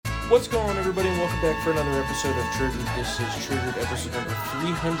What's going on, everybody, and welcome back for another episode of Triggered. This is Triggered, episode number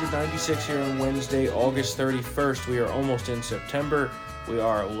 396 here on Wednesday, August 31st. We are almost in September. We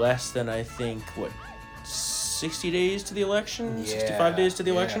are less than, I think, 60 days to the election? Yeah, 65 days to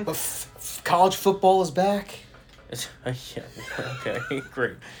the election? But college football is back. Yeah, okay,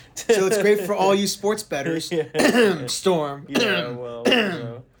 great. So it's great for all you sports bettors. Yeah. Storm. Yeah,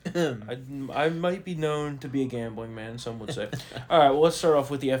 well, I might be known to be a gambling man, some would say. All right, well, let's start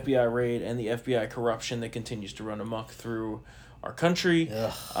off with the FBI raid and the FBI corruption that continues to run amok through our country.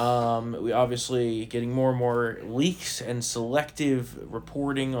 We obviously getting more and more leaks and selective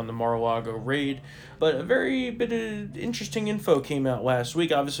reporting on the Mar-a-Lago raid, but a very bit of interesting info came out last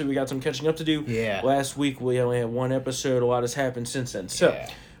week. Obviously, we got some catching up to do. Yeah. Last week, we only had one episode. A lot has happened since then. So,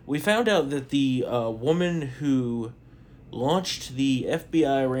 we found out that the woman who launched the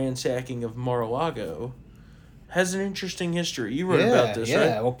FBI ransacking of Mar-a-Lago has an interesting history. You wrote about this,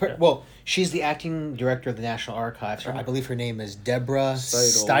 right? Well, she's the acting director of the National Archives. I believe her name is Deborah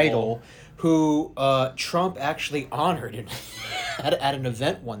Steidl. Steidl, who Trump actually honored at an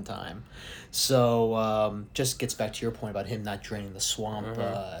event one time. So just gets back to your point about him not draining the swamp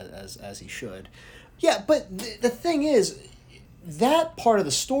as he should. Yeah, but the thing is, that part of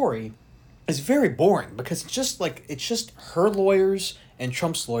the story is very boring because it's just her lawyers and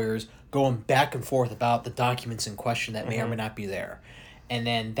Trump's lawyers going back and forth about the documents in question that may or may not be there. And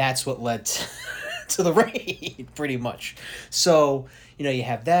then that's what led to the raid, pretty much. So, you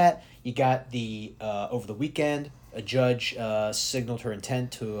have that. You got the, over the weekend, a judge signaled her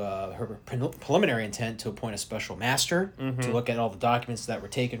intent to, her preliminary intent to appoint a special master to look at all the documents that were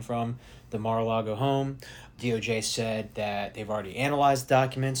taken from the Mar-a-Lago home. DOJ said that they've already analyzed the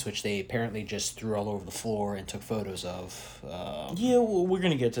documents, which they apparently just threw all over the floor and took photos of. Well, we're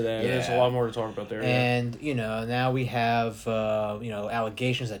going to get to that. There's a lot more to talk about there. And, now we have,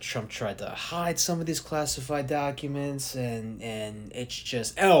 allegations that Trump tried to hide some of these classified documents, and it's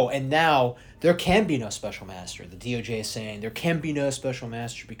just... Oh, and now there can be no special master. The DOJ is saying there can be no special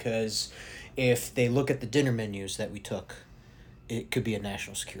master because if they look at the dinner menus that we took, it could be a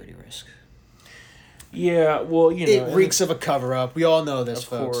national security risk. Yeah, well, it reeks of a cover-up. We all know this, of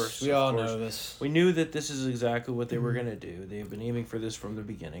folks. Course, we all know this. We knew that this is exactly what they were going to do. They've been aiming for this from the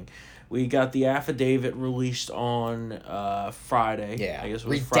beginning. We got the affidavit released on Friday. Yeah, I guess it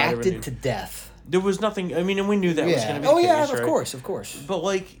was redacted to death. There was nothing... I mean, and we knew that was going to be the case, yeah, right? of course.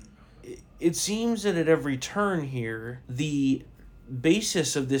 But, it seems that at every turn here, the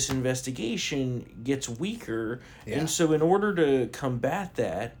basis of this investigation gets weaker. Yeah. And so in order to combat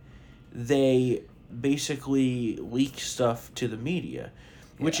that, they basically leak stuff to the media,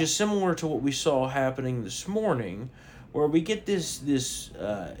 which is similar to what we saw happening this morning, where we get this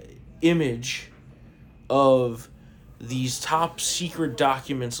image of these top secret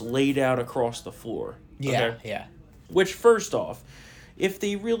documents laid out across the floor. Yeah. Which, first off, if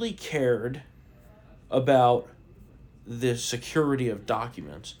they really cared about the security of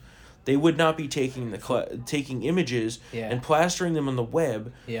documents, they would not be taking taking images and plastering them on the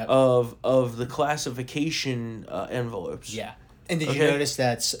web of the classification envelopes. Yeah. And did you notice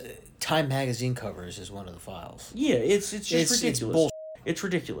that Time Magazine covers is one of the files? Yeah, it's just ridiculous. It's bullshit. It's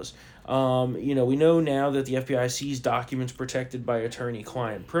ridiculous. We know now that the FBI seized documents protected by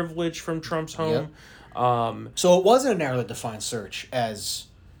attorney-client privilege from Trump's home. Yep. So it wasn't a narrowly defined search, as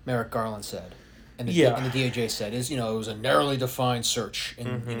Merrick Garland said. And the DOJ said it was a narrowly defined search,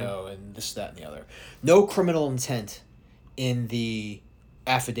 and and this, that, and the other. No criminal intent in the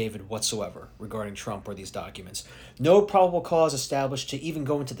affidavit whatsoever regarding Trump or these documents. No probable cause established to even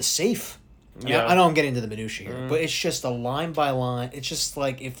go into the safe. I know I'm getting into the minutiae here, but it's just a line by line. It's just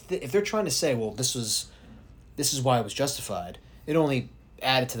like if they're trying to say, well, this is why it was justified, it only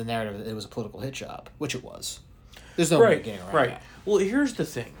added to the narrative that it was a political hit job, which it was. There's no way of getting around that. Well, here's the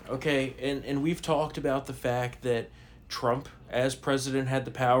thing, okay? And we've talked about the fact that Trump, as president, had the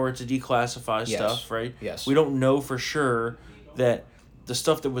power to declassify stuff, right? Yes. We don't know for sure that the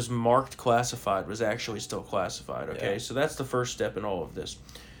stuff that was marked classified was actually still classified, okay? Yeah. So that's the first step in all of this.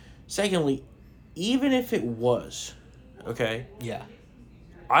 Secondly, even if it was, okay? Yeah.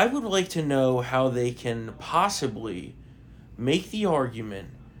 I would like to know how they can possibly make the argument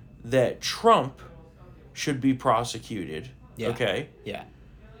that Trump should be prosecuted, okay? Yeah.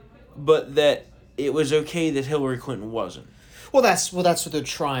 But that it was okay that Hillary Clinton wasn't. Well, that's what they're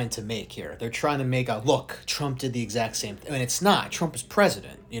trying to make here. They're trying to make a look. Trump did the exact same thing. I mean, it's not. Trump is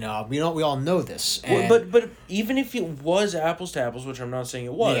president. We all know this. And But even if it was apples to apples, which I'm not saying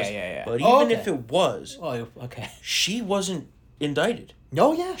it was. Yeah. But even if it was, okay, she wasn't indicted.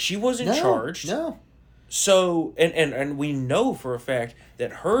 No, yeah, She wasn't charged. No. So, and we know for a fact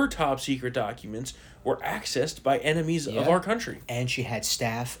that her top secret documents were accessed by enemies of our country. And she had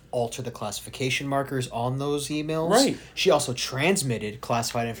staff alter the classification markers on those emails. Right. She also transmitted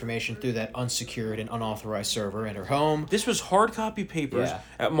classified information through that unsecured and unauthorized server in her home. This was hard copy papers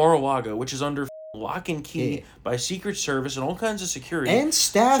at Mar-a-Lago, which is under lock and key by Secret Service and all kinds of security. And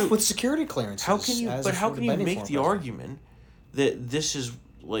staff with security clearances. How can you make the argument that this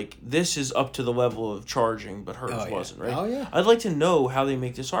is up to the level of charging, but hers wasn't, right? Oh, yeah. I'd like to know how they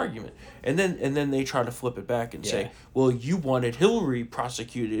make this argument. And then they try to flip it back and say, well, you wanted Hillary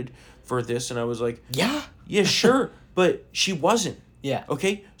prosecuted for this. And I was like, yeah, sure, but she wasn't. Yeah.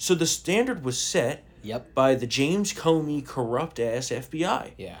 Okay? So the standard was set by the James Comey corrupt-ass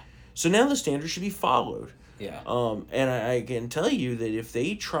FBI. Yeah. So now the standard should be followed. Yeah. And I can tell you that if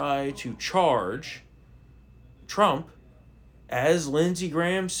they try to charge Trump, as Lindsey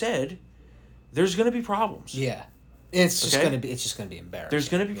Graham said, there's going to be problems. Yeah. It's just going to be embarrassing. There's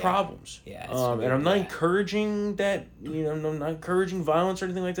going to be problems. Yeah. And I'm not encouraging that, I'm not encouraging violence or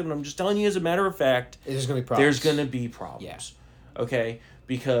anything like that, but I'm just telling you as a matter of fact, there's going to be problems. There's going to be problems. Yeah. Okay?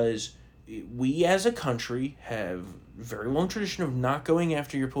 Because we as a country have very long tradition of not going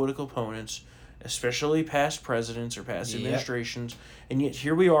after your political opponents, especially past presidents or past administrations, and yet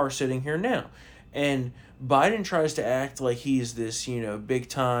here we are sitting here now. And Biden tries to act like he's this, big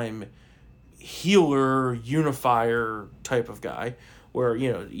time healer, unifier type of guy, where,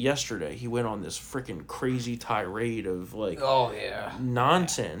 yesterday he went on this freaking crazy tirade of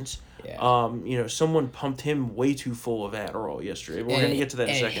nonsense. Yeah. Someone pumped him way too full of Adderall yesterday. We're going to get to that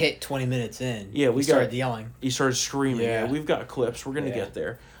in a second. And it hit 20 minutes in. Yeah, he started yelling. He started screaming. Yeah, we've got clips. We're going to get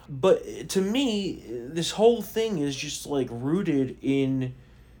there. But to me, this whole thing is just rooted in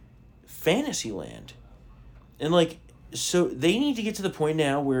fantasy land. And so they need to get to the point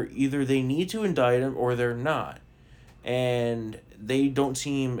now where either they need to indict him or they're not. And they don't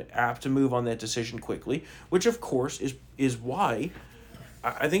seem apt to move on that decision quickly, which of course is why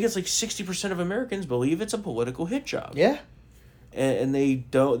I think it's 60% of Americans believe it's a political hit job. Yeah. And they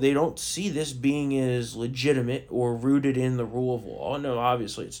don't see this being as legitimate or rooted in the rule of law. No,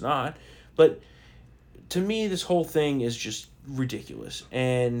 obviously it's not. But to me, this whole thing is just ridiculous.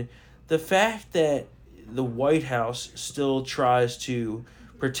 And the fact that the White House still tries to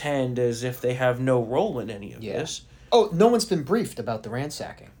pretend as if they have no role in any of this. Oh, no one's been briefed about the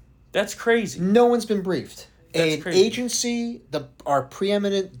ransacking. That's crazy. No one's been briefed. That's crazy. Agency, our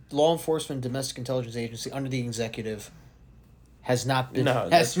preeminent law enforcement domestic intelligence agency under the executive has not been. No,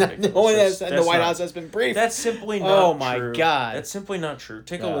 the White House has been briefed. That's simply not true. Oh my God. That's simply not true.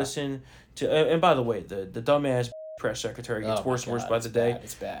 Take a listen to, and by the way, the dumbass press secretary gets worse and worse by the day.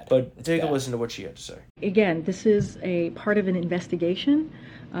 It's bad. But take a listen to what she had to say. Again, this is a part of an investigation.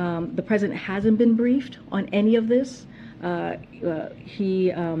 The president hasn't been briefed on any of this. None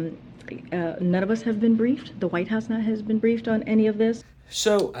of us have been briefed. The White House has been briefed on any of this.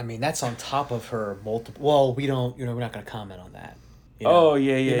 So I mean, that's on top of her multiple. Well, we don't. We're not going to comment on that. Oh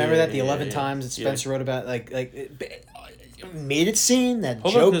yeah. You remember that the 11 times that Spencer wrote about it made it seem that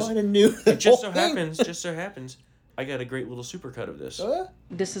Joe Biden knew. It just so happens. I got a great little supercut of this.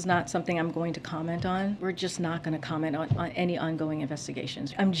 This is not something I'm going to comment on. We're just not going to comment on any ongoing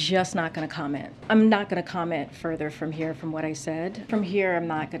investigations. I'm just not going to comment. I'm not going to comment further from here from what I said. From here, I'm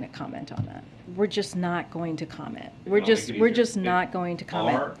not going to comment on that. We're just not going to comment. We're just not going to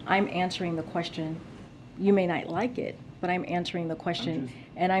comment. I'm answering the question. You may not like it, but I'm answering the question.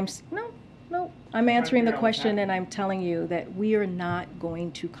 I'm answering the question, and I'm telling you that we are not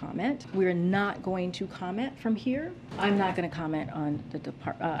going to comment. We're not going to comment from here. I'm not going to comment on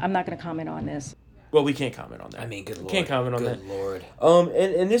I'm not going to comment on this. Well, we can't comment on that. I mean, good Lord. Can't comment on that. Good Lord.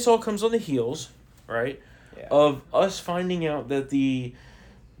 And this all comes on the heels, right, of us finding out that the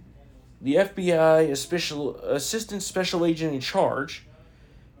FBI assistant special agent in charge,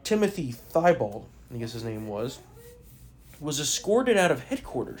 Timothy Thibault, I guess his name was escorted out of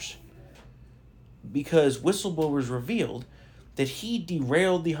headquarters because whistleblowers revealed that he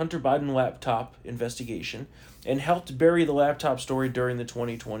derailed the Hunter Biden laptop investigation and helped bury the laptop story during the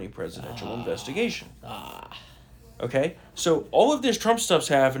 2020 presidential investigation. Okay? So all of this Trump stuff's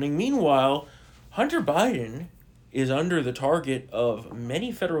happening. Meanwhile, Hunter Biden is under the target of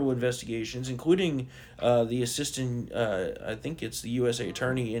many federal investigations, including the assistant, I think it's the USA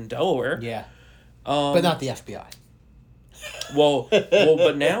attorney in Delaware. Yeah. But not the FBI. Well,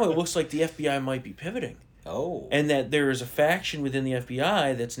 but now it looks like the FBI might be pivoting. Oh. And that there is a faction within the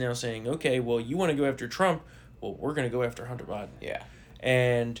FBI that's now saying, okay, well, you want to go after Trump, well, we're going to go after Hunter Biden. Yeah.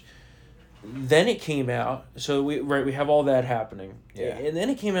 And then it came out, so we have all that happening. Yeah. And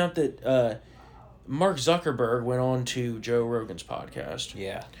then it came out that Mark Zuckerberg went on to Joe Rogan's podcast.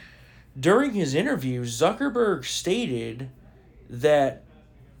 Yeah. During his interview, Zuckerberg stated that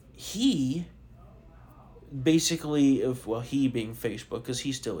he basically, he being Facebook, because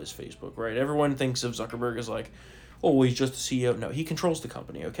he still is Facebook, right? Everyone thinks of Zuckerberg as like, oh, he's just the CEO. No, he controls the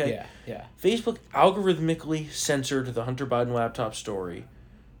company, okay? Yeah, yeah. Facebook algorithmically censored the Hunter Biden laptop story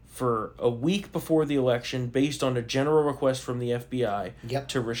for a week before the election based on a general request from the FBI Yep.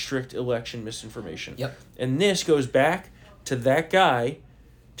 to restrict election misinformation. Yep. And this goes back to that guy,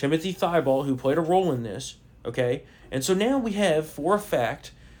 Timothy Thibault, who played a role in this, okay? And so now we have, for a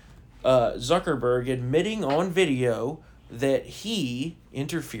fact, Zuckerberg admitting on video that he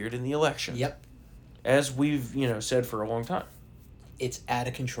interfered in the election. Yep. As we've, said for a long time. It's out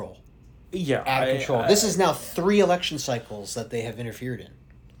of control. Yeah. Out of control. This is now 3 election cycles that they have interfered in.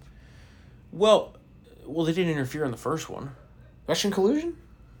 Well, they didn't interfere in the first one. Russian collusion?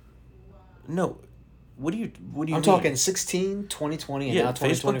 No. What do you mean? I'm talking 16, 2020, and now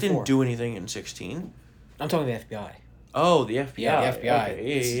 2024. Facebook didn't do anything in 16. I'm talking the FBI. Oh, the FBI. Yeah, the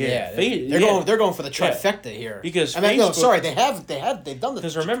FBI. Okay, They're going for the trifecta here. Because they've done the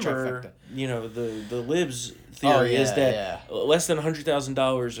because remember, trifecta. the libs theory is that less than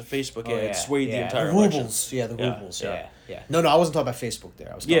 $100,000 of Facebook ads swayed the entire rubles. election. The rubles. Yeah. No, I wasn't talking about Facebook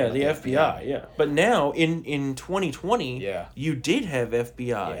there. I was talking about the FBI. Yeah, but now in 2020, you did have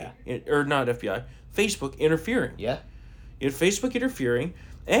FBI or not FBI, Facebook interfering. Yeah. You had Facebook interfering,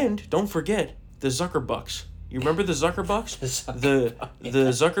 and don't forget the Zuckerbucks. You remember the Zuckerbucks? the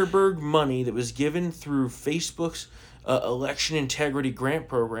Zuckerberg money that was given through Facebook's election integrity grant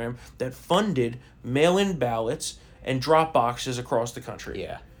program that funded mail-in ballots and drop boxes across the country.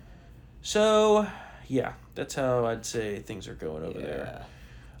 Yeah. So, yeah, that's how I'd say things are going over there.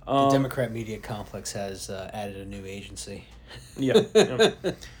 The Democrat media complex has added a new agency. Yeah.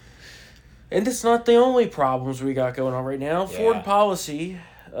 And it's not the only problems we got going on right now. Yeah. Foreign policy...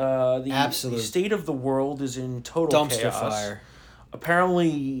 The state of the world is in total dumpster chaos. fire.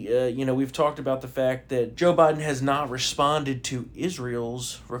 Apparently, we've talked about the fact that Joe Biden has not responded to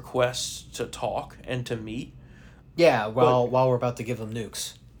Israel's requests to talk and to meet. Yeah, while we're about to give them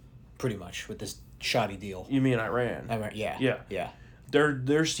nukes, pretty much, with this shoddy deal. You mean Iran? Yeah. They're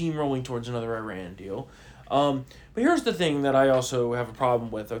steamrolling towards another Iran deal. But here's the thing that I also have a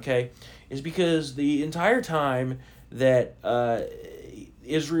problem with, okay, is because the entire time that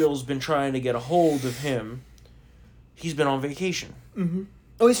Israel's been trying to get a hold of him, he's been on vacation. Mm-hmm.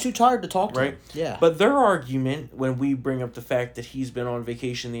 Oh, he's too tired to talk to him. Yeah. But their argument, when we bring up the fact that he's been on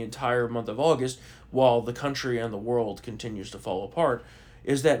vacation the entire month of August, while the country and the world continues to fall apart,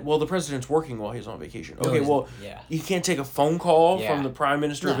 is that, the president's working while he's on vacation. Okay, you can't take a phone call from the Prime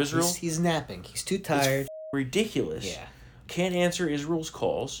Minister of Israel? He's napping. He's too tired. It's ridiculous. Yeah. Can't answer Israel's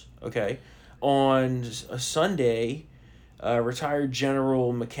calls, okay? On a Sunday... retired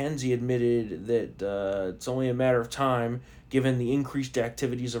General McKenzie admitted that it's only a matter of time, given the increased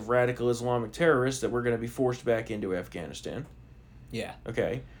activities of radical Islamic terrorists, that we're going to be forced back into Afghanistan. Yeah.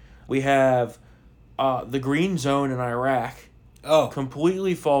 Okay. We have the Green Zone in Iraq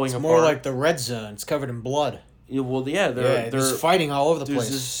completely falling apart. It's more like the Red Zone. It's covered in blood. Yeah, they're fighting all over the place. There's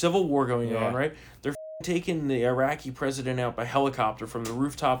this civil war going on, right? They're taking the Iraqi president out by helicopter from the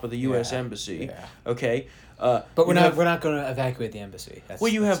rooftop of the U.S. Embassy. Yeah. Okay. But we're not going to evacuate the embassy.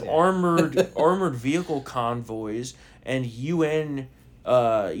 You have armored vehicle convoys and UN,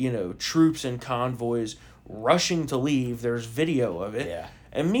 troops and convoys rushing to leave. There's video of it. Yeah.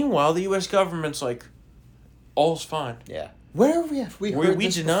 And meanwhile, the U.S. government's like, all's fine. Yeah. Where have we heard we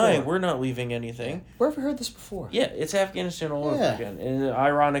this deny before? We're not leaving anything. Yeah. Where have we heard this before? Yeah, it's Afghanistan all over again. And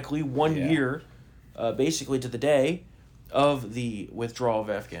ironically, 1 year, basically to the day of the withdrawal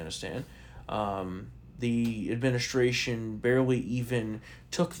of Afghanistan, the administration barely even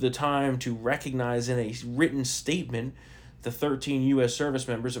took the time to recognize in a written statement the 13 U.S. service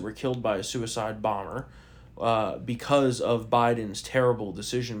members that were killed by a suicide bomber because of Biden's terrible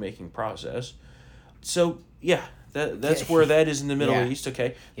decision-making process. So, that's where that is in the Middle East,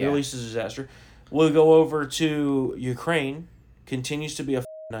 okay? Middle East is a disaster. We'll go over to Ukraine. Continues to be a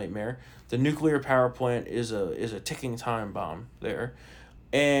nightmare. The nuclear power plant is a ticking time bomb there.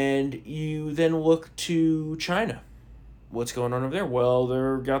 And you then look to China. What's going on over there? Well,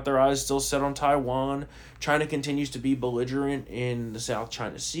 they've got their eyes still set on Taiwan. China continues to be belligerent in the South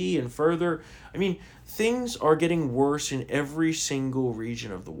China Sea and further. I mean, things are getting worse in every single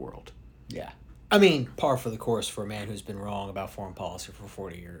region of the world. Yeah. I mean, par for the course for a man who's been wrong about foreign policy for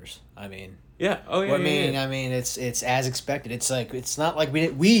 40 years. I mean... Yeah. Oh, yeah, I mean, it's as expected. It's not like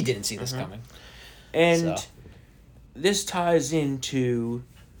we didn't see this coming. And... this ties into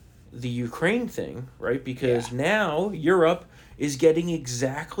the Ukraine thing, right? Because now Europe is getting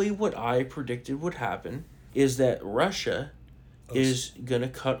exactly what I predicted would happen, is that Russia is going to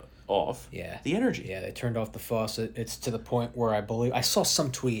cut off the energy. Yeah, they turned off the faucet. It's to the point where I believe I saw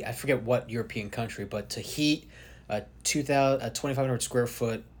some tweet. I forget what European country, but to heat a 2,500 square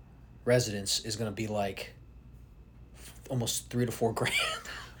foot residence is going to be like almost 3 to 4 grand.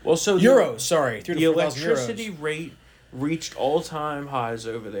 Well, so euros. Sorry, 3 the to 4,000 euros. electricity rate reached all-time highs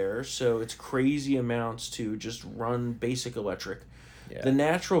over there, so it's crazy amounts to just run basic electric. Yeah. The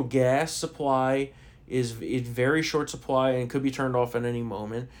natural gas supply is in very short supply and could be turned off at any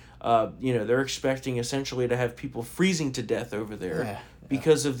moment. They're expecting essentially to have people freezing to death over there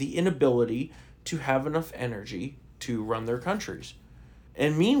because of the inability to have enough energy to run their countries.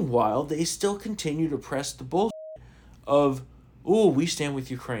 And meanwhile, they still continue to press the bullshit of, we stand with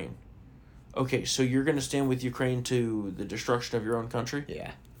Ukraine. Okay, so you're going to stand with Ukraine to the destruction of your own country?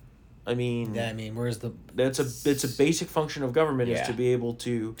 Yeah. I mean, where's the... It's a basic function of government is to be able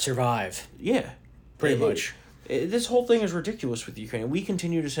to... survive. Yeah. Pretty much. This whole thing is ridiculous with Ukraine. We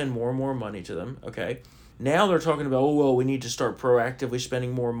continue to send more and more money to them, okay? Now they're talking about, we need to start proactively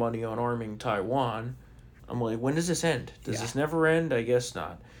spending more money on arming Taiwan. I'm like, when does this end? Does this never end? I guess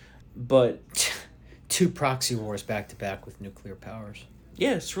not. But... 2 proxy wars back-to-back with nuclear powers.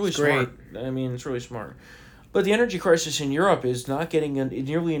 Yeah, it's really smart. I mean, it's really smart. But the energy crisis in Europe is not getting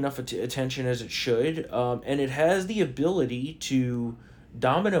nearly enough attention as it should, and it has the ability to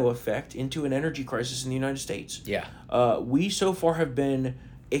domino effect into an energy crisis in the United States. Yeah. We so far have been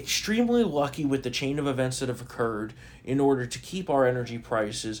extremely lucky with the chain of events that have occurred in order to keep our energy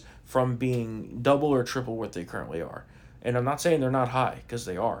prices from being double or triple what they currently are. And I'm not saying they're not high, because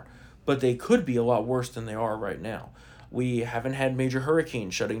they are, but they could be a lot worse than they are right now. We haven't had major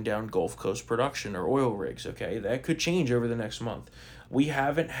hurricanes shutting down Gulf Coast production or oil rigs, okay? That could change over the next month. We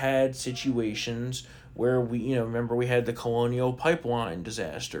haven't had situations where remember we had the Colonial Pipeline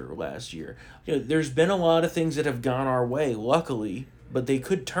disaster last year. There's been a lot of things that have gone our way, luckily, but they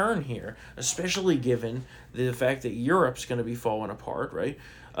could turn here, especially given the fact that Europe's going to be falling apart, right?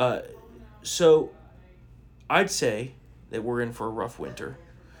 So I'd say that we're in for a rough winter.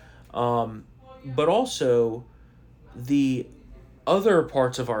 But also... the other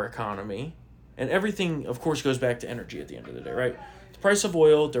parts of our economy, and everything, of course, goes back to energy at the end of the day, right? The price of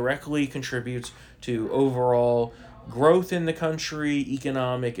oil directly contributes to overall growth in the country,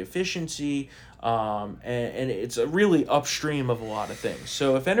 economic efficiency, and it's a really upstream of a lot of things.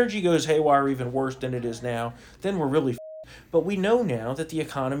 So if energy goes haywire even worse than it is now, then we're really But we know now that the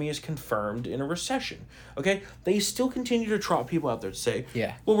economy is confirmed in a recession, okay? They still continue to trot people out there to say,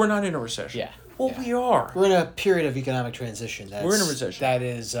 we're not in a recession. Yeah. Well, we are. We're in a period of economic transition. We're in a recession. That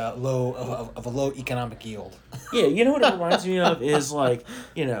is a low economic yield. Yeah, you know what it reminds me of is like,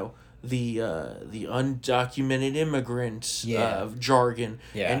 the undocumented immigrants jargon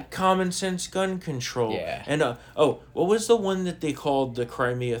and common sense gun control. Yeah. And what was the one that they called the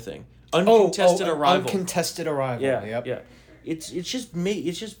Crimea thing? Uncontested arrival. Uncontested arrival. Yeah. Yep. Yeah. It's just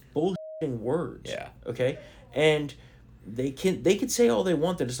bullshitting words. Yeah. Okay? And they could say all they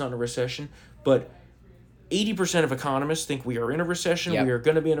want that it's not a recession, but 80% of economists think we are in a recession. Yep. We are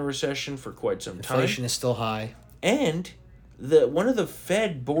going to be in a recession for quite some time. Inflation is still high. And one of the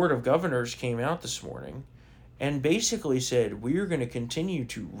Fed Board of Governors came out this morning and basically said we are going to continue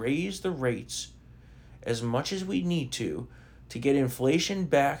to raise the rates as much as we need to get inflation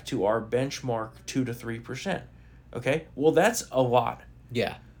back to our benchmark 2 to 3%. Okay? Well, that's a lot.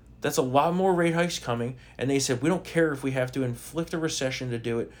 Yeah. That's a lot more rate hikes coming, and they said we don't care if we have to inflict a recession to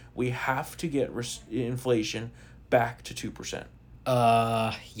do it. We have to get inflation back to 2%.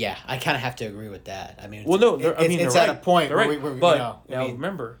 Yeah, I kind of have to agree with that. I mean, it's at a point where we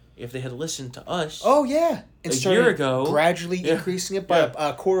remember, if they had listened to us, a year ago, gradually increasing it by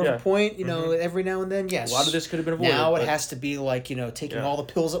a quarter of a point, every now and then, yes, a lot of this could have been avoided. Now it has to be like taking all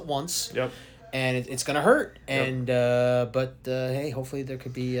the pills at once. Yep. And it's gonna hurt. And but hey, hopefully there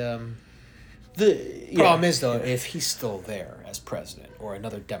could be. The problem is though, if he's still there as president or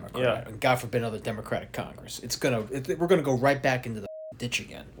another Democrat, and God forbid another Democratic Congress, we're gonna go right back into the ditch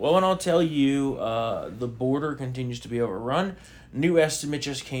again. Well, and I'll tell you, the border continues to be overrun. New estimate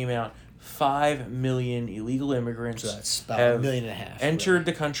just came out. 5 million illegal immigrants that's about have 1.5 million entered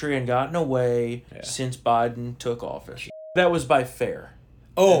the country and gotten away since Biden took office. That was by fair.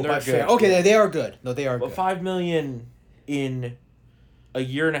 Oh, by fair. Okay, they are good. No, they are good. 5 million in a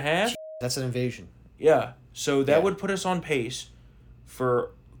year and a half? That's an invasion. Yeah. So that would put us on pace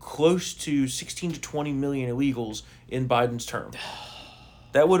for close to 16 to 20 million illegals in Biden's term.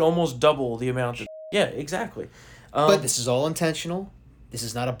 That would almost double the amount of... Yeah, exactly. But this is all intentional. This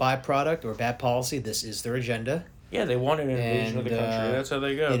is not a byproduct or bad policy. This is their agenda. Yeah, they wanted an invasion of the country. That's how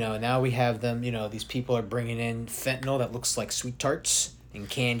they go. You know, now we have them, you know, these people are bringing in fentanyl that looks like sweet tarts and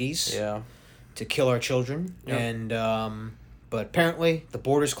candies to kill our children. Yep. And, but apparently the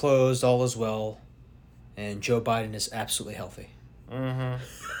border's closed, all is well, and Joe Biden is absolutely healthy. Mm-hmm.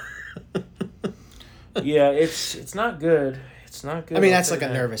 Yeah, it's not good. It's not good. I mean, that's like a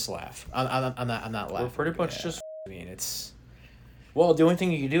nervous laugh. I'm not laughing. We're pretty much just... I mean, it's... Well, the only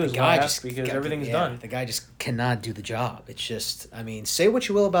thing you can do is laugh because everything's done. The guy just cannot do the job. It's just, I mean, say what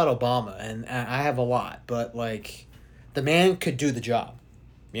you will about Obama, and I have a lot, but, like, the man could do the job,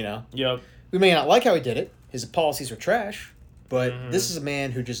 you know? Yep. We may not like how he did it. His policies are trash, but this is a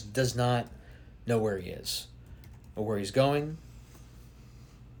man who just does not know where he is or where he's going.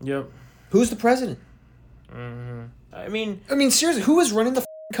 Yep. Who's the president? I mean, seriously, who is running the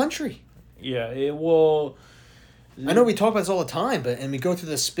country? Yeah, it will... I know we talk about this all the time, and we go through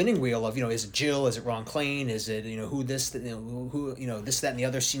the spinning wheel of, you know, is it Jill, is it Ron Klain, is it, you know, who this, that, and the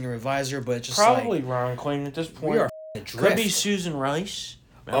other senior advisor, but it's just probably Ron Klain at this point. We are adrift. Could be Susan Rice.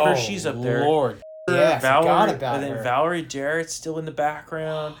 Remember, she's up there. Lord. Yeah, Valerie, forgot about and then her. Valerie Jarrett's still in the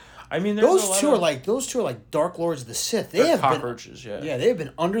background. I mean, there's those two are like Dark Lords of the Sith. They have cockroaches. Yeah, they have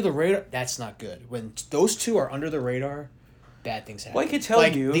been under the radar. That's not good. When those two are under the radar, bad things happen. Well, I could tell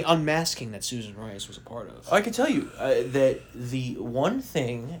you the unmasking that Susan Rice was a part of. I can tell you that the one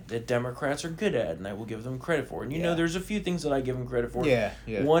thing that Democrats are good at, and I will give them credit for, and you know, there's a few things that I give them credit for. Yeah.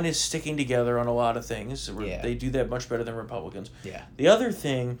 One is sticking together on a lot of things. Yeah. They do that much better than Republicans. Yeah. The other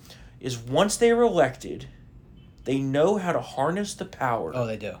thing is once they are elected, they know how to harness the power. Oh,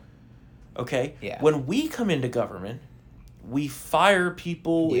 they do. Okay? Yeah. When we come into government, we fire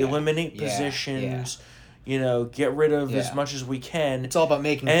people, eliminate positions, you know, get rid of as much as we can. It's all about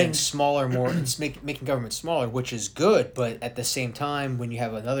making things smaller, it's making government smaller, which is good, but at the same time, when you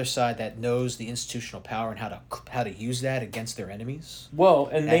have another side that knows the institutional power and how to use that against their enemies. Well,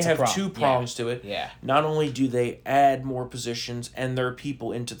 and they That's a have problem. two prongs to it. Yeah. Not only do they add more positions and their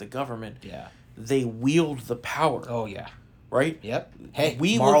people into the government, they wield the power. Oh, yeah. Right? Yep. Hey,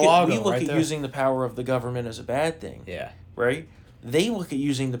 we Mar-a-Lago, look right at there. using the power of the government as a bad thing. Yeah. Right? They look at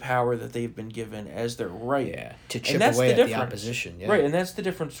using the power that they've been given as their right. Yeah. To chip and that's away the at the opposition. Yeah. Right, and that's the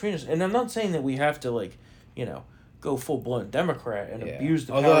difference between us. And I'm not saying that we have to, like, you know, go full-blown Democrat and abuse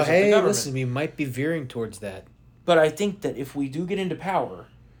the powers of the government. Listen, we might be veering towards that. But I think that if we do get into power,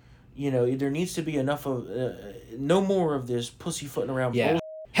 you know, there needs to be enough of, no more of this pussyfooting around bullshit.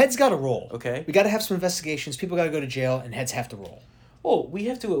 Heads got to roll. Okay. We got to have some investigations. People got to go to jail, and heads have to roll. Well, we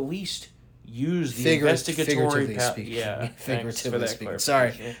have to at least use the investigatory power. Yeah, figuratively speaking.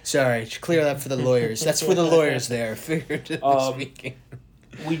 Sorry. Clear that for the lawyers. That's for the lawyers there. Figuratively speaking.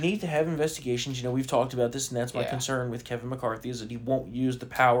 We need to have investigations. You know, we've talked about this, and that's my concern with Kevin McCarthy is that he won't use the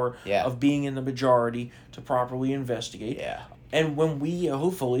power of being in the majority to properly investigate. Yeah. And when we,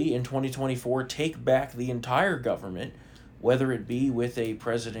 hopefully, in 2024, take back the entire government, whether it be with a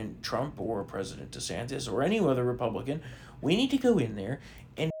President Trump or President DeSantis or any other Republican, we need to go in there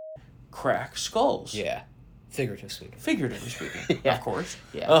and crack skulls. Yeah. Figuratively speaking. Of course.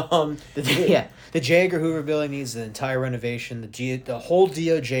 Yeah. The J. Edgar Hoover building needs an entire renovation. The whole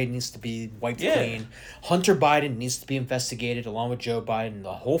DOJ needs to be wiped clean. Hunter Biden needs to be investigated along with Joe Biden,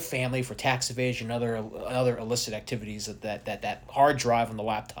 the whole family for tax evasion and other illicit activities that hard drive on the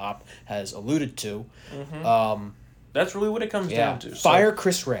laptop has alluded to. Mm-hmm. That's really what it comes down to. Fire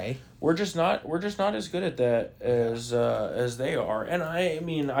Chris Wray. We're just not as good at that as they are. And I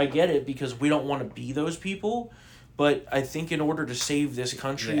mean, I get it because we don't want to be those people, but I think in order to save this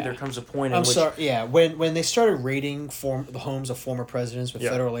country, there comes a point in which when they started raiding the homes of former presidents with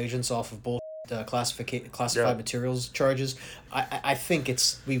federal agents off of classified materials charges, I think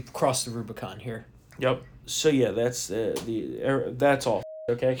we've crossed the Rubicon here. Yep. So yeah, that's that's all.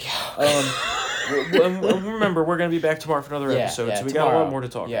 Okay. Remember, we're going to be back tomorrow for another episode, so we got a lot more to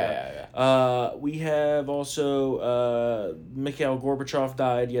talk about. We have also Mikhail Gorbachev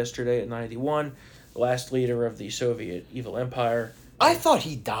died yesterday at 91, the last leader of the Soviet evil empire. I thought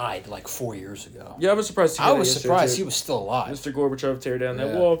he died like 4 years ago. Yeah, I was surprised. I was surprised he was still alive. Mr. Gorbachev tear down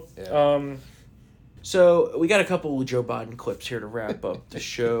that wall. Yeah. So we got a couple of Joe Biden clips here to wrap up the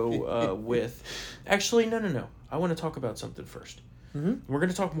show with. Actually, no. I want to talk about something first. Mm-hmm. We're going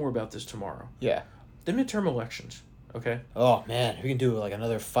to talk more about this tomorrow. Yeah. The midterm elections, okay? Oh, man. We can do like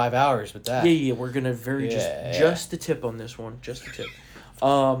another 5 hours with that. Yeah. We're going to just the tip on this one. Just the tip.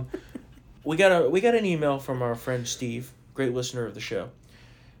 We got an email from our friend Steve, great listener of the show.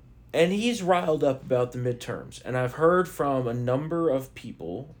 And he's riled up about the midterms. And I've heard from a number of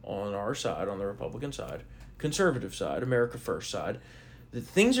people on our side, on the Republican side, conservative side, America First side, that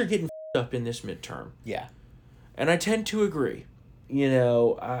things are getting up in this midterm. Yeah. And I tend to agree.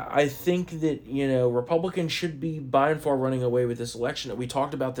 I think that, Republicans should be by and far running away with this election. We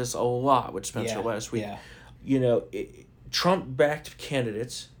talked about this a lot with Spencer last week. Yeah. Trump-backed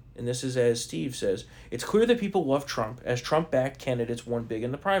candidates, and this is as Steve says, it's clear that people love Trump as Trump-backed candidates won big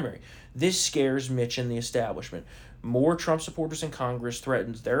in the primary. This scares Mitch and the establishment. More Trump supporters in Congress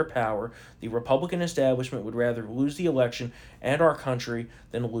threatens their power. The Republican establishment would rather lose the election and our country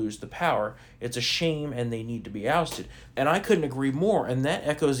than lose the power. It's a shame and they need to be ousted. And I couldn't agree more. And that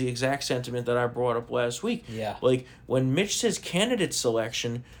echoes the exact sentiment that I brought up last week. Yeah. Like when Mitch says candidate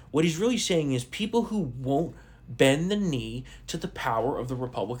selection, what he's really saying is people who won't bend the knee to the power of the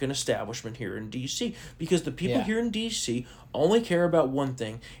Republican establishment here in D.C. Because the people here in D.C. only care about one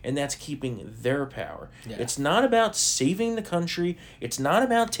thing, and that's keeping their power. Yeah. It's not about saving the country. It's not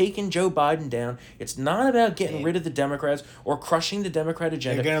about taking Joe Biden down. It's not about getting rid of the Democrats or crushing the Democrat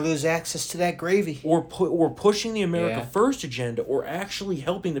agenda. You're going to lose access to that gravy. Or pushing the America First agenda or actually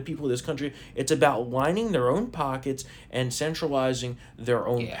helping the people of this country. It's about lining their own pockets and centralizing their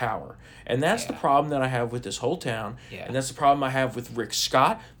own power. And that's the problem that I have with this whole town. Yeah. And that's the problem I have with Rick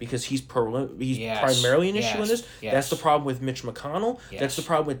Scott because he's primarily an issue in this. Yes. That's the problem with Mitch McConnell. Yes. That's the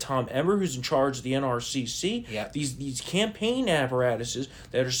problem with Tom Emmer, who's in charge of the NRCC. Yep. These campaign apparatuses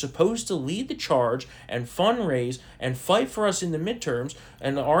that are supposed to lead the charge and fundraise and fight for us in the midterms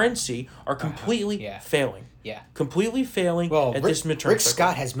and the RNC are completely failing. Yeah. Completely failing at this midterm. Rick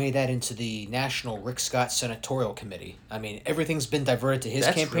Scott has made that into the National Rick Scott Senatorial Committee. I mean, everything's been diverted to his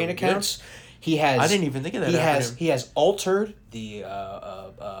campaign really accounts. Good. He has. I didn't even think of that. He has altered the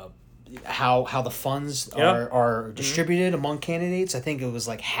how the funds are distributed among candidates. I think it was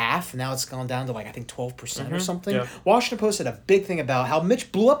like half. Now it's gone down to like I think 12% or something. Yeah. Washington Post had a big thing about how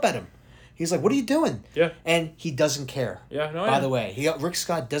Mitch blew up at him. He's like, "What are you doing?" Yeah, and he doesn't care. Yeah, no. By the way, Rick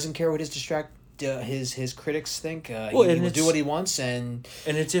Scott doesn't care what his critics think. He will do what he wants, and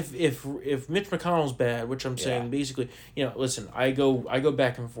it's if Mitch McConnell's bad, which I'm saying basically, listen, I go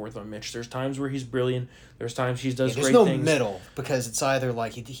back and forth on Mitch. There's times where he's brilliant. There's times he does great things. There's no middle because it's either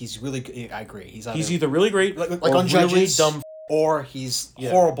like he's really. I agree. He's either really great, like or on Judges, really dumb. Or he's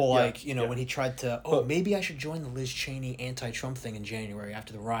horrible, when he tried to, maybe I should join the Liz Cheney anti-Trump thing in January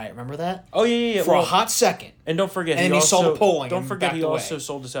after the riot. Remember that? Oh, yeah. For a hot second. And don't forget, he saw the polling. Don't forget, he also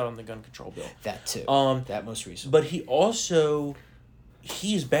sold us out on the gun control bill. That too. That most recent. But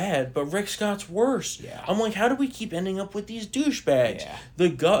he's bad, but Rick Scott's worse. Yeah. I'm like, how do we keep ending up with these douchebags? Yeah.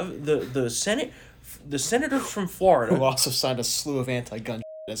 The senator from Florida, who also signed a slew of anti-gun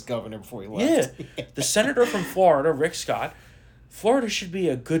as governor before he left. Yeah. The senator from Florida, Rick Scott. Florida should be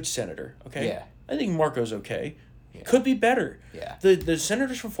a good senator, okay? Yeah. I think Marco's okay. Yeah. Could be better. Yeah. The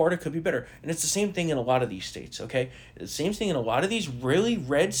senators from Florida could be better. And it's the same thing in a lot of these states, okay? The same thing in a lot of these really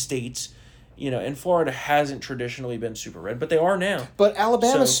red states, and Florida hasn't traditionally been super red, but they are now. But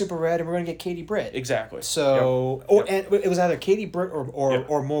Alabama's super red, and we're going to get Katie Britt. Exactly. So, and it was either Katie Britt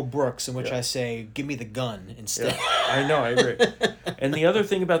or Mo Brooks, in which I say, give me the gun instead. Yeah. I know, I agree. And the other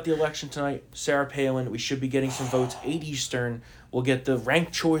thing about the election tonight, Sarah Palin, we should be getting some votes, 8 Eastern. We'll get the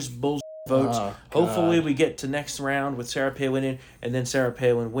ranked choice bullshit votes. Hopefully we get to next round with Sarah Palin in, and then Sarah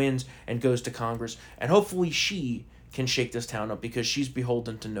Palin wins and goes to Congress. And hopefully she can shake this town up because she's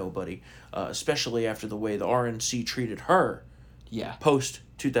beholden to nobody, especially after the way the RNC treated her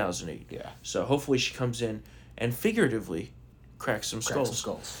post-2008. Yeah. So hopefully she comes in and figuratively cracks some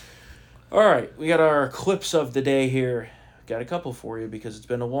skulls. All right, we got our clips of the day here. Got a couple for you because it's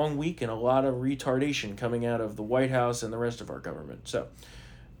been a long week and a lot of retardation coming out of the White House and the rest of our government. So,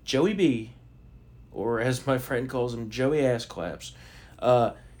 Joey B, or as my friend calls him, Joey Ass Claps.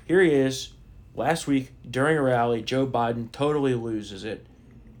 Here he is. Last week, during a rally, Joe Biden totally loses it.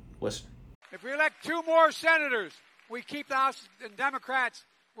 Listen. If we elect 2 more senators, we keep the House and Democrats,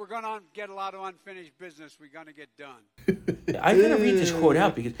 we're going to get a lot of unfinished business we're going to get done. I'm going to read this quote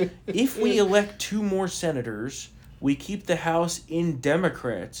out because if we elect 2 more senators, we keep the House in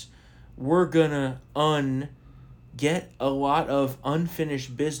Democrats, we're going to get a lot of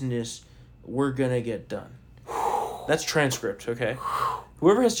unfinished business we're going to get done. That's transcript, okay?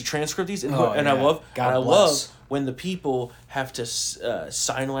 Whoever has to transcript these, I love when the people have to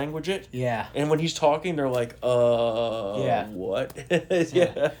sign language it. Yeah. And when he's talking, they're like, what?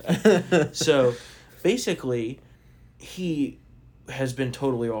 Yeah. So, basically, he has been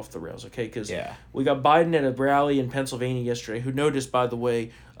totally off the rails, okay? Because we got Biden at a rally in Pennsylvania yesterday, who noticed, by the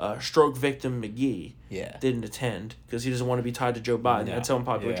way, stroke victim McGee didn't attend because he doesn't want to be tied to Joe Biden. No. That's how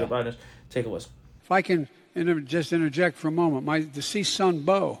unpopular Joe Biden is. Take a listen. If I can just interject for a moment, my deceased son,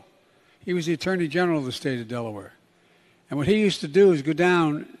 Bo, he was the Attorney General of the state of Delaware. And what he used to do is go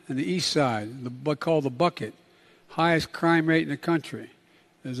down on the east side, what called the Bucket, highest crime rate in the country.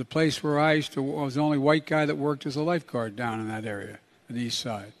 There's a place where I was the only white guy that worked as a lifeguard down in that area, on the east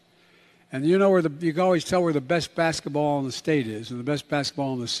side. And you know you can always tell where the best basketball in the state is and the best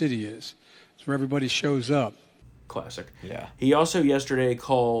basketball in the city is. It's where everybody shows up. Classic. Yeah. He also yesterday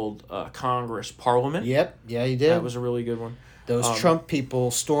called Congress Parliament. Yep. Yeah, he did. That was a really good one. Those Trump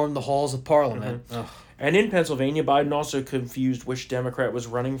people stormed the halls of Parliament. Mm-hmm. And in Pennsylvania, Biden also confused which Democrat was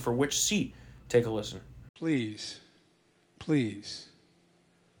running for which seat. Take a listen. Please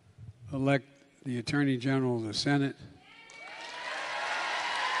elect the Attorney General of the Senate.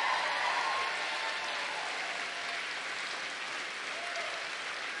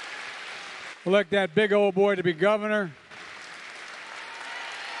 Elect that big old boy to be governor.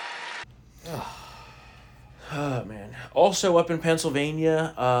 Oh, man. Also up in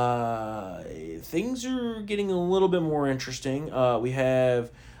Pennsylvania, things are getting a little bit more interesting. We have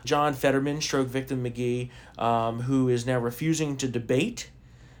John Fetterman, stroke victim McGee, who is now refusing to debate.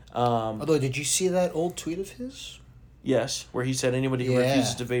 Although, did you see that old tweet of his? Yes, where he said anybody who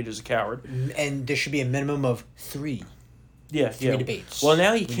refuses to debate is a coward. And there should be a minimum of three. Three debates. Well,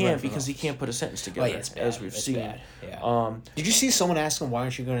 now he can't because he can't put a sentence together, as we've seen. Bad. Yeah. Did you see someone ask him why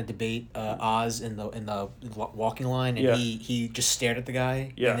aren't you going to debate Oz in the walking line, and he just stared at the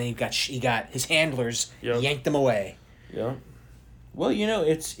guy, and then he got his handlers yanked him away. Yeah. Well,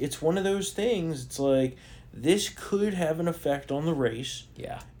 it's one of those things. It's like this could have an effect on the race.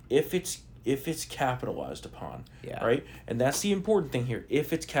 Yeah. If it's capitalized upon. Yeah. Right? And that's the important thing here.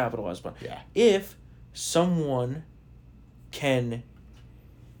 If it's capitalized upon. Yeah. If someone can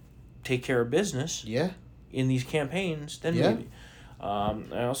take care of business in these campaigns, then maybe.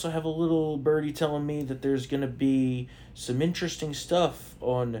 I also have a little birdie telling me that there's going to be some interesting stuff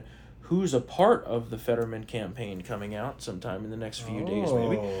on who's a part of the Fetterman campaign coming out sometime in the next few days,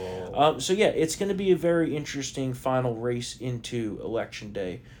 maybe. So, it's going to be a very interesting final race into Election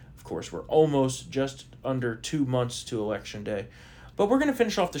Day. Of course, we're almost just under 2 months to Election Day. But we're going to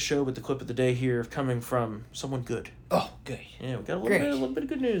finish off the show with the clip of the day here coming from someone good. Oh, good. Yeah, we got a little bit of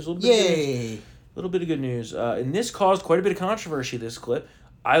good news. A little bit of good news. And this caused quite a bit of controversy, this clip.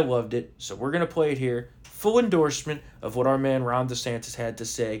 I loved it, so we're going to play it here. Full endorsement of what our man Ron DeSantis had to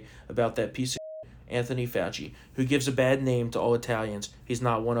say about that piece of Anthony Fauci, who gives a bad name to all Italians. He's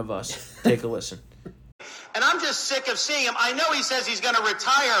not one of us. Take a listen. And I'm just sick of seeing him. I know he says he's going to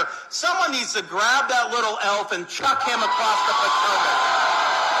retire. Someone needs to grab that little elf and chuck him across the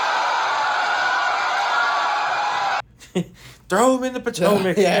Potomac. Throw him in the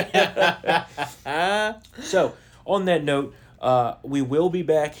Potomac. So, on that note, we will be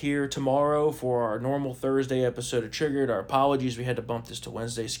back here tomorrow for our normal Thursday episode of Triggered. Our apologies, we had to bump this to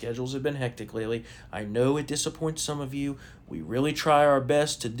Wednesday. Schedules have been hectic lately. I know it disappoints some of you. We really try our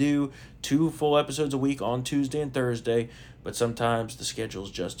best to do 2 full episodes a week on Tuesday and Thursday, but sometimes the schedules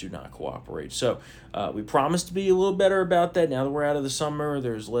just do not cooperate. So we promise to be a little better about that now that we're out of the summer.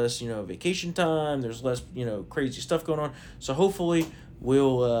 There's less, vacation time. There's less, crazy stuff going on. So hopefully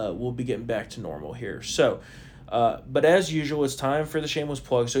we'll be getting back to normal here. So, but as usual, it's time for the shameless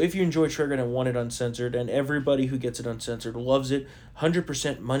plug. So if you enjoy Triggered and want it uncensored, and everybody who gets it uncensored loves it,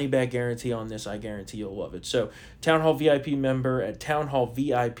 100% money back guarantee on this. I guarantee you'll love it. So Town Hall VIP member at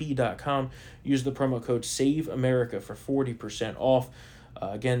townhallvip.com. Use the promo code SAVEAmerica for 40% off.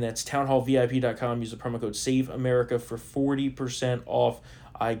 Again, that's townhallvip.com. Use the promo code SAVEAmerica for 40% off.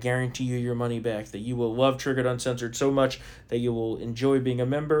 I guarantee you your money back, that you will love Triggered Uncensored so much that you will enjoy being a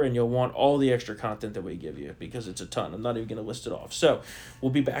member and you'll want all the extra content that we give you, because it's a ton. I'm not even going to list it off. So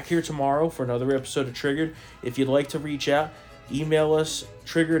we'll be back here tomorrow for another episode of Triggered. If you'd like to reach out, email us,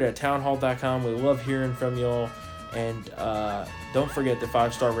 triggered@townhall.com. We love hearing from y'all. And don't forget the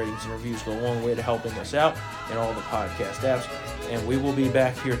 5-star ratings and reviews go a long way to helping us out in all the podcast apps. And we will be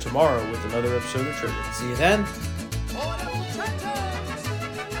back here tomorrow with another episode of Triggered. See you then.